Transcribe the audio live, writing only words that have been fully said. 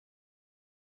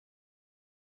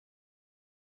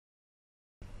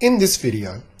In this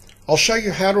video, I'll show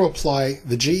you how to apply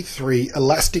the G3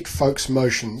 elastic folks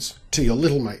motions to your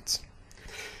little mates.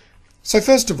 So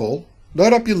first of all,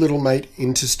 load up your little mate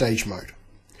into stage mode.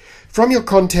 From your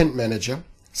content manager,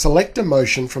 select a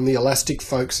motion from the elastic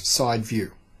folks side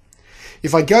view.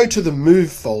 If I go to the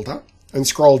move folder and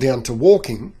scroll down to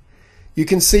walking, you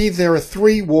can see there are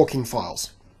 3 walking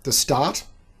files: the start,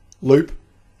 loop,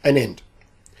 and end.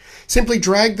 Simply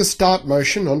drag the start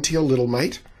motion onto your little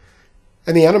mate,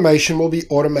 and the animation will be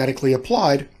automatically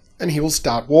applied and he will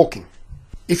start walking.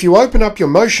 If you open up your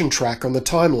motion track on the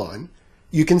timeline,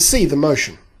 you can see the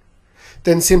motion.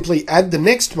 Then simply add the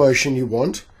next motion you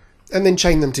want and then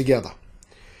chain them together.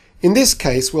 In this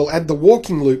case, we'll add the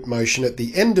walking loop motion at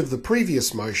the end of the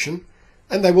previous motion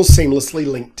and they will seamlessly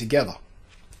link together.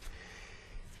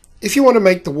 If you want to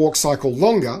make the walk cycle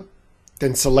longer,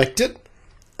 then select it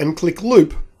and click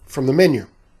Loop from the menu.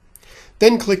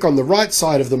 Then click on the right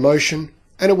side of the motion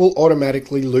and it will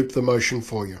automatically loop the motion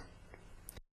for you.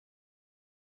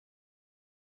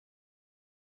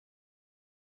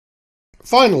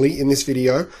 Finally, in this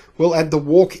video, we'll add the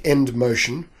walk end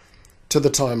motion to the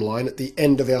timeline at the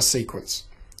end of our sequence,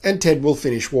 and Ted will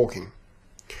finish walking.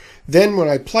 Then when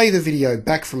I play the video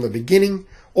back from the beginning,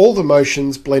 all the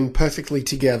motions blend perfectly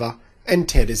together and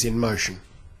Ted is in motion.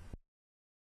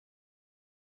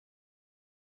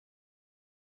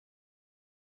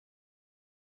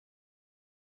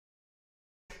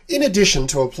 In addition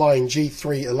to applying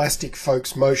G3 elastic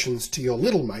folks motions to your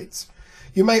little mates,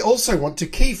 you may also want to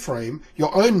keyframe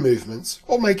your own movements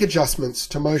or make adjustments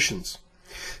to motions.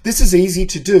 This is easy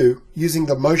to do using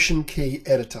the Motion Key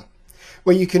Editor,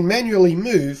 where you can manually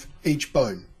move each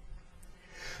bone.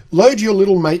 Load your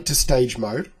little mate to stage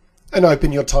mode and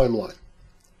open your timeline.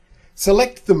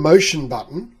 Select the Motion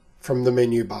button from the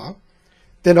menu bar,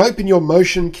 then open your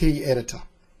Motion Key Editor.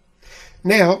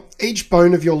 Now, each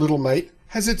bone of your little mate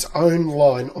has its own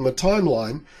line on the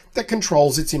timeline that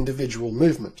controls its individual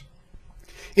movement.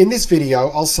 In this video,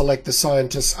 I'll select the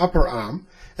scientist's upper arm,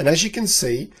 and as you can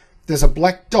see, there's a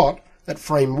black dot at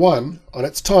frame 1 on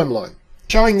its timeline,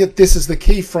 showing that this is the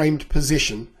keyframed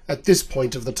position at this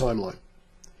point of the timeline.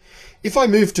 If I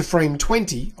move to frame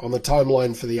 20 on the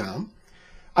timeline for the arm,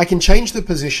 I can change the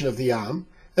position of the arm,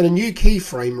 and a new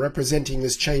keyframe representing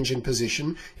this change in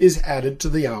position is added to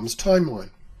the arm's timeline.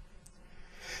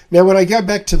 Now when I go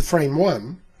back to frame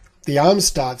 1, the arm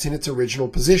starts in its original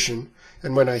position,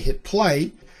 and when I hit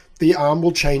play, the arm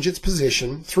will change its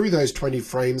position through those 20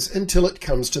 frames until it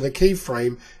comes to the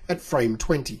keyframe at frame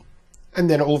 20, and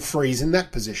then it will freeze in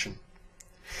that position.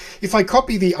 If I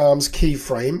copy the arm's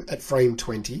keyframe at frame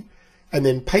 20 and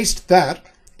then paste that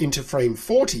into frame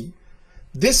 40,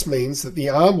 this means that the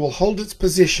arm will hold its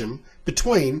position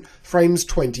between frames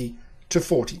 20 to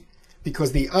 40,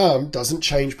 because the arm doesn't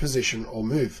change position or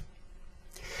move.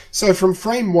 So from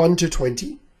frame 1 to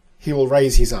 20, he will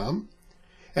raise his arm,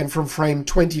 and from frame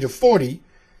 20 to 40,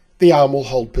 the arm will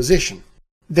hold position.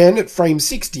 Then at frame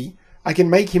 60, I can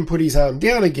make him put his arm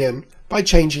down again by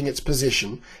changing its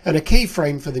position, and a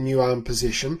keyframe for the new arm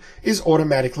position is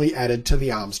automatically added to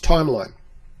the arm's timeline.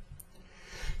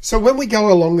 So when we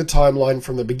go along the timeline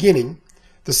from the beginning,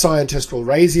 the scientist will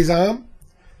raise his arm,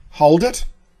 hold it,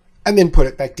 and then put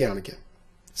it back down again.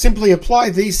 Simply apply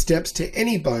these steps to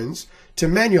any bones to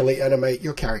manually animate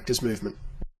your character's movement.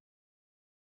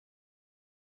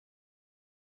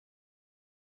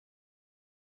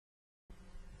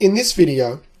 In this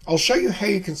video, I'll show you how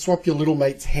you can swap your little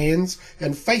mate's hands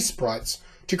and face sprites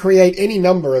to create any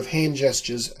number of hand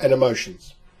gestures and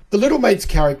emotions. The little mate's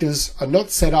characters are not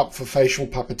set up for facial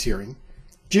puppeteering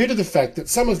due to the fact that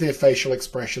some of their facial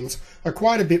expressions are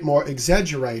quite a bit more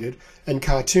exaggerated and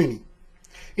cartoony.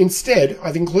 Instead,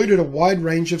 I've included a wide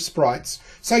range of sprites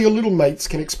so your little mates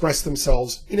can express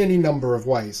themselves in any number of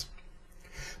ways.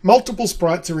 Multiple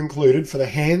sprites are included for the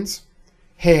hands,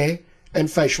 hair,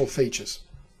 and facial features.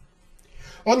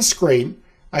 On screen,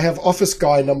 I have Office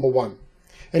Guy number 1,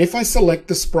 and if I select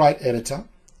the sprite editor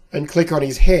and click on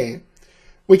his hair,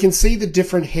 we can see the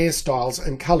different hairstyles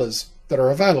and colours that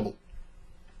are available.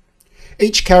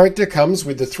 Each character comes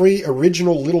with the 3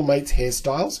 original Little Mates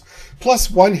hairstyles, plus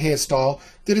 1 hairstyle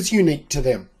that is unique to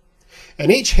them.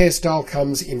 And each hairstyle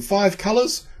comes in 5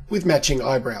 colours with matching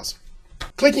eyebrows.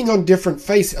 Clicking on different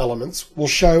face elements will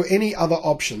show any other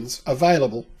options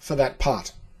available for that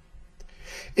part.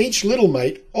 Each Little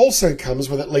Mate also comes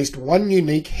with at least 1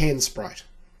 unique hand sprite.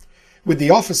 With the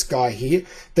Office Guy here,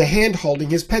 the hand holding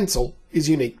his pencil is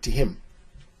unique to him.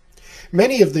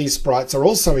 Many of these sprites are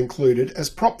also included as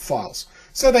prop files,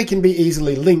 so they can be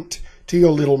easily linked to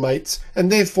your little mates and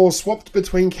therefore swapped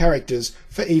between characters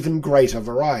for even greater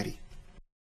variety.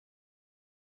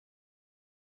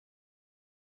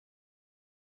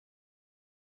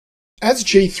 As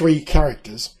G3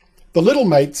 characters, the little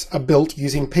mates are built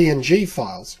using PNG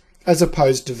files as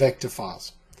opposed to vector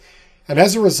files, and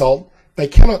as a result they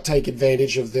cannot take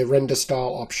advantage of the render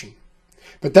style option.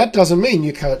 But that doesn't mean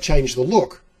you can't change the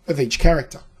look of each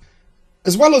character.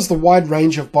 As well as the wide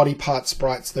range of body part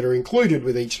sprites that are included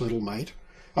with each little mate,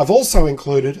 I've also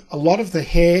included a lot of the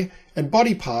hair and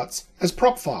body parts as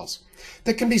prop files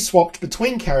that can be swapped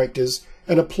between characters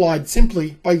and applied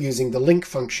simply by using the link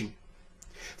function.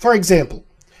 For example,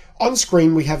 on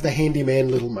screen we have the handyman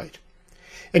little mate,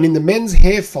 and in the men's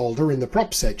hair folder in the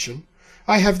prop section,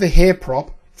 I have the hair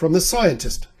prop from the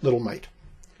scientist little mate.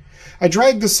 I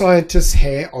drag the scientist's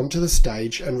hair onto the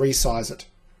stage and resize it.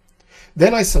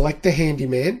 Then I select the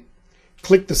handyman,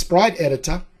 click the sprite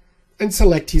editor, and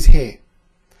select his hair,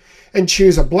 and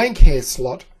choose a blank hair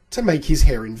slot to make his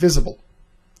hair invisible.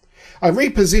 I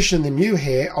reposition the new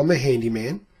hair on the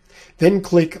handyman, then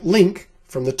click Link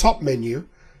from the top menu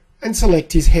and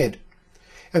select his head,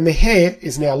 and the hair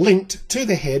is now linked to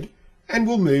the head and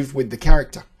will move with the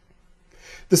character.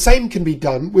 The same can be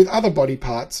done with other body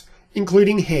parts,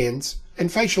 including hands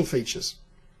and facial features.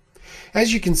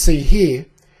 As you can see here,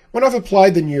 when I've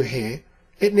applied the new hair,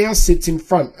 it now sits in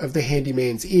front of the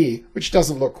handyman's ear, which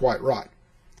doesn't look quite right.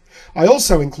 I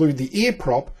also include the ear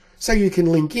prop so you can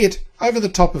link it over the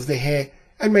top of the hair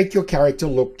and make your character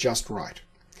look just right.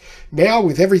 Now,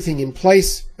 with everything in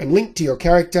place and linked to your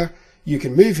character, you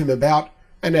can move him about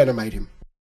and animate him.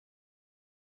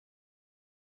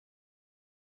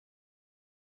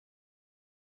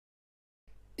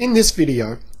 In this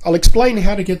video, I'll explain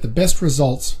how to get the best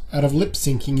results out of lip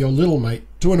syncing your little mate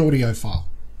to an audio file.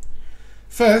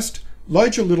 First,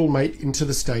 load your little mate into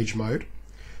the stage mode,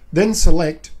 then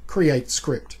select Create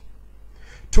Script.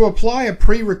 To apply a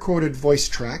pre-recorded voice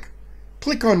track,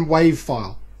 click on Wave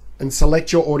File and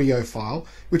select your audio file,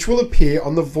 which will appear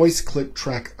on the voice clip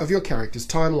track of your character's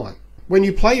timeline. When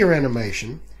you play your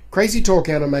animation, CrazyTalk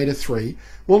Animator 3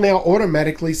 will now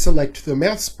automatically select the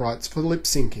mouth sprites for lip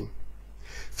syncing.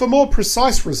 For more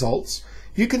precise results,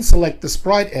 you can select the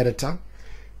sprite editor,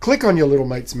 click on your little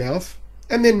mate's mouth,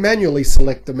 and then manually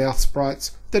select the mouth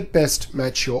sprites that best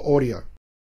match your audio.